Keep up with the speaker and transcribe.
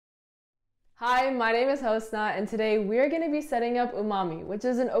Hi, my name is Hosna, and today we are going to be setting up Umami, which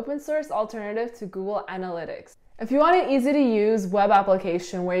is an open source alternative to Google Analytics. If you want an easy to use web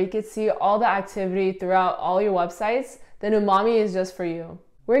application where you can see all the activity throughout all your websites, then Umami is just for you.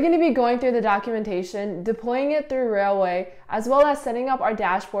 We're going to be going through the documentation, deploying it through Railway, as well as setting up our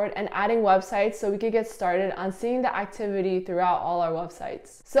dashboard and adding websites so we can get started on seeing the activity throughout all our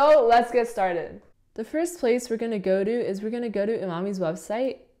websites. So let's get started. The first place we're going to go to is Umami's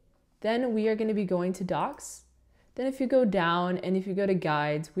website. Then we are going to be going to Docs. Then if you go down and if you go to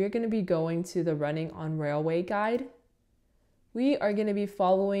Guides, we are going to be going to the Running on Railway guide. We are going to be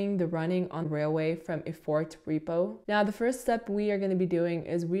following the Running on Railway from a forked repo. Now the first step we are going to be doing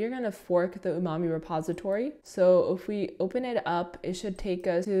is we are going to fork the Umami repository. So if we open it up, it should take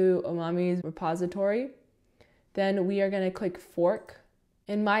us to Umami's repository. Then we are going to click Fork.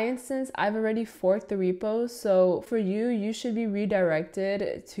 In my instance, I've already forked the repo, so for you, you should be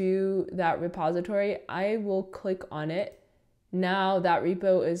redirected to that repository. I will click on it. Now that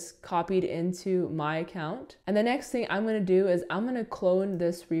repo is copied into my account. And the next thing I'm going to do is I'm going to clone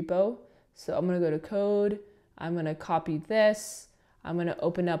this repo. So I'm going to go to Code, I'm going to copy this, I'm going to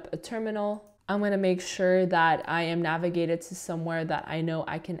open up a terminal. I'm going to make sure that I am navigated to somewhere that I know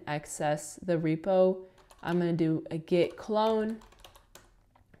I can access the repo. I'm going to do a git clone.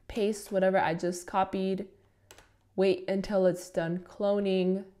 Paste whatever I just copied, wait until it's done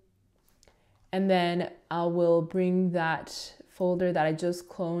cloning, and then I will bring that folder that I just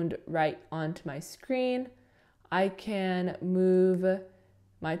cloned right onto my screen. I can move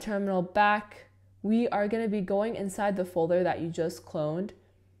my terminal back. We are going to be going inside the folder that you just cloned,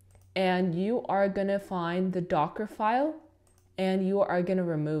 and you are going to find the Docker file, and you are going to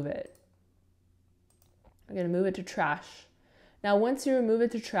remove it. I'm going to move it to trash. Now, once you remove it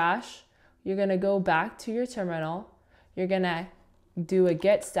to trash, you're going to go back to your terminal. You're going to do a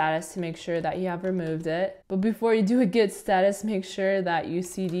git status to make sure that you have removed it. But before you do a git status, make sure that you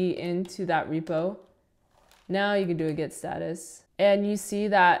cd into that repo. Now you can do a git status. And you see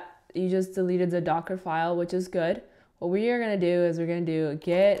that you just deleted the Docker file, which is good. What we are going to do is we're going to do a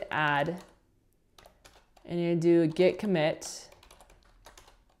git add. And you're going to do a git commit.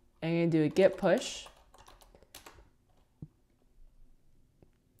 And you're going to do a git push.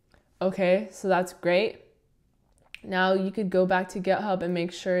 Okay, so that's great. Now you could go back to GitHub and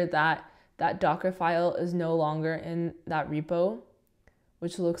make sure that that Docker file is no longer in that repo,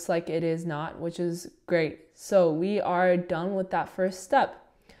 which looks like it is not, which is great. So we are done with that first step.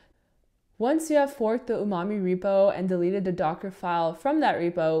 Once you have forked the Umami repo and deleted the Docker file from that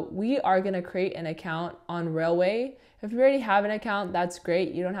repo, we are going to create an account on Railway. If you already have an account, that's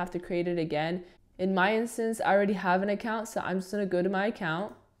great. You don't have to create it again. In my instance, I already have an account, so I'm just going to go to my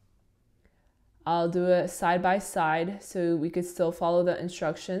account. I'll do it side by side so we could still follow the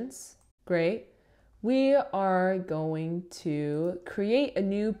instructions. Great. We are going to create a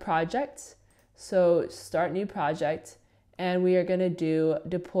new project. So start new project, and we are going to do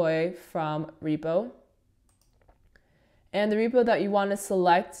deploy from repo. And the repo that you want to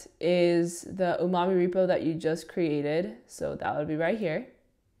select is the Umami repo that you just created. So that would be right here.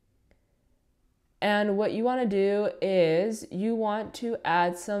 And what you want to do is you want to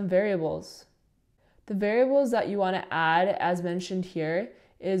add some variables. The variables that you want to add, as mentioned here,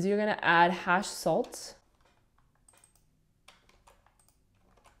 is you're going to add hash salt.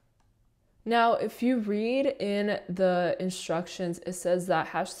 Now, if you read in the instructions, it says that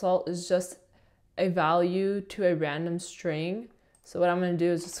hash salt is just a value to a random string. So what I'm going to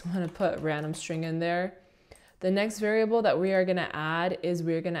do is just want to put random string in there. The next variable that we are going to add is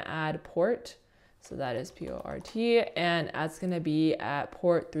we're going to add port. So that is port, and that's going to be at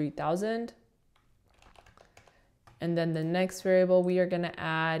port 3000. And then the next variable we are going to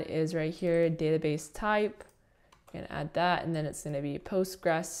add is right here, database type. We're going to add that, and then it's going to be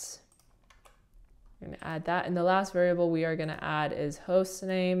Postgres. We're going to add that. And the last variable we are going to add is host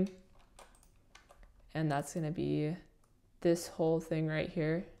name. And that's going to be this whole thing right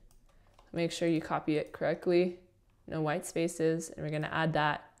here. Make sure you copy it correctly. No white spaces. And we're going to add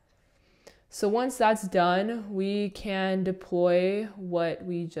that. So once that's done, we can deploy what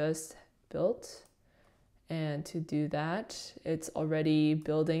we just built. And to do that, it's already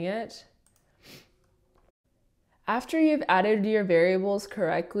building it. After you've added your variables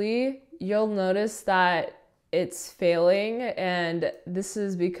correctly, you'll notice that it's failing, and this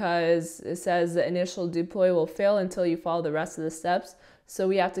is because it says the initial deploy will fail until you follow the rest of the steps. So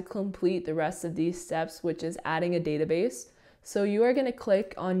we have to complete the rest of these steps, which is adding a database. So you are going to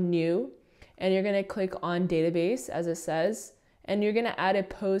click on New, and you're going to click on Database, as it says, and you're going to add a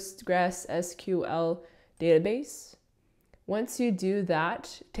Postgres SQL database. Once you do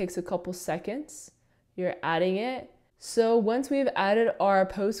that, it takes a couple seconds. You're adding it. So once we've added our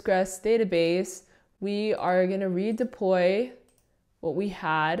Postgres database, we are going to redeploy what we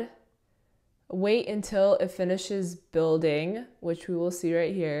had. Wait until it finishes building, which we will see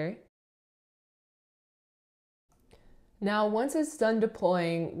right here. Now, once it's done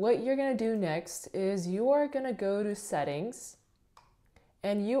deploying, what you're going to do next is you are going to go to settings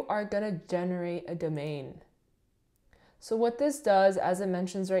and you are going to generate a domain. So what this does, as it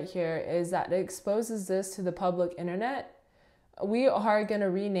mentions right here, is that it exposes this to the public internet. We are going to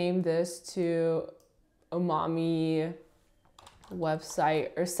rename this to Umami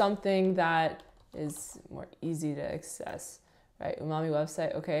website or something that is more easy to access, right? Umami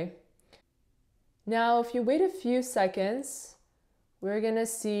website, okay. Now, if you wait a few seconds, we're going to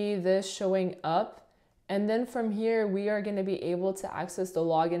see this showing up. And then from here, we are going to be able to access the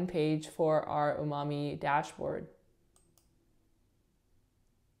login page for our Umami dashboard.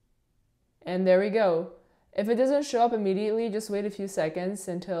 And there we go. If it doesn't show up immediately, just wait a few seconds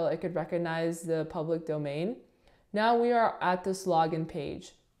until it could recognize the public domain. Now we are at this login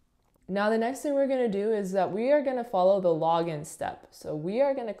page. Now the next thing we're going to do is that we are going to follow the login step. So we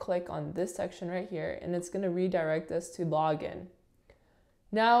are going to click on this section right here and it's going to redirect us to login.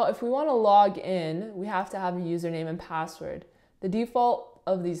 Now if we want to log in, we have to have a username and password. The default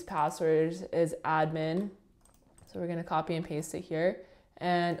of these passwords is admin. So we're going to copy and paste it here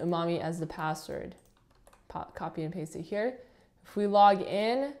and Umami as the password. Copy and paste it here. If we log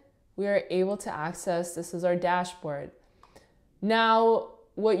in, we are able to access, this is our dashboard. Now,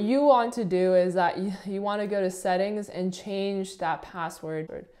 what you want to do is that you want to go to settings and change that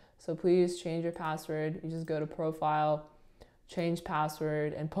password. So please change your password. You just go to profile, change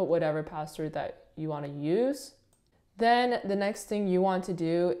password, and put whatever password that you want to use. Then the next thing you want to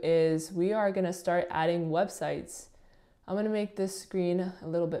do is we are going to start adding websites. I'm going to make this screen a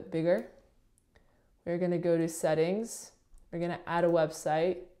little bit bigger. We're going to go to settings. We're going to add a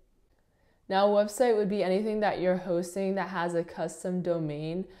website. Now, a website would be anything that you're hosting that has a custom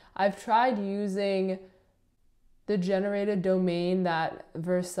domain. I've tried using the generated domain that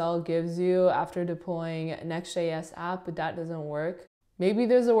Vercel gives you after deploying Next.js app, but that doesn't work. Maybe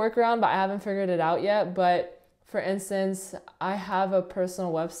there's a workaround, but I haven't figured it out yet. But for instance, I have a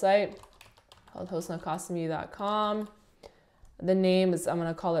personal website called hostnocostomy.com. The name is, I'm going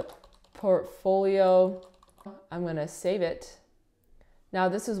to call it portfolio. I'm going to save it. Now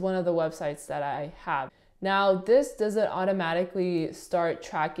this is one of the websites that I have. Now this doesn't automatically start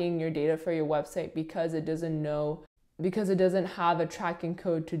tracking your data for your website because it doesn't have a tracking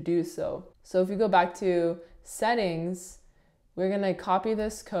code to do so. So if you go back to settings, we're going to copy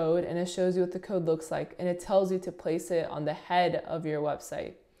this code and it shows you what the code looks like and it tells you to place it on the head of your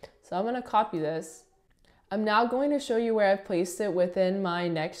website. So I'm going to copy this. I'm now going to show you where I've placed it within my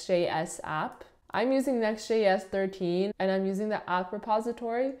Next.js app. I'm using Next.js 13 and I'm using the app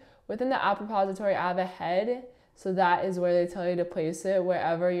repository. Within the app repository, I have a head. So that is where they tell you to place it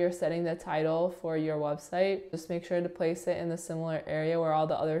wherever you're setting the title for your website. Just make sure to place it in the similar area where all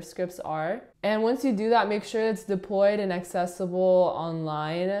the other scripts are. And once you do that, make sure it's deployed and accessible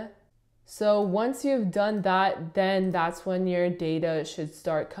online. So once you've done that, then that's when your data should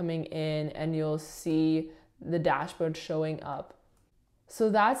start coming in and you'll see the dashboard showing up. So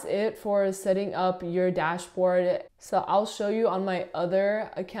that's it for setting up your dashboard. So I'll show you on my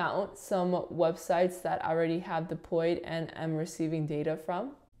other account some websites that I already have deployed and am receiving data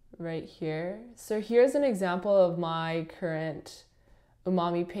from right here. So here's an example of my current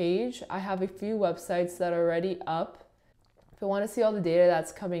Umami page. I have a few websites that are already up. If I want to see all the data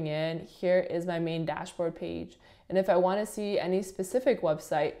that's coming in, here is my main dashboard page. And if I want to see any specific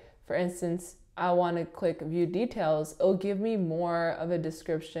website, for instance, I want to click view details, it'll give me more of a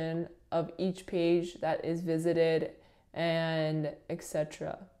description of each page that is visited and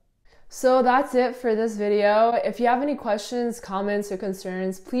etc. So that's it for this video. If you have any questions, comments, or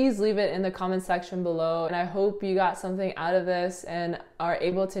concerns, please leave it in the comment section below. And I hope you got something out of this and are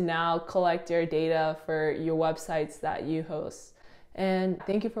able to now collect your data for your websites that you host. And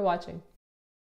thank you for watching.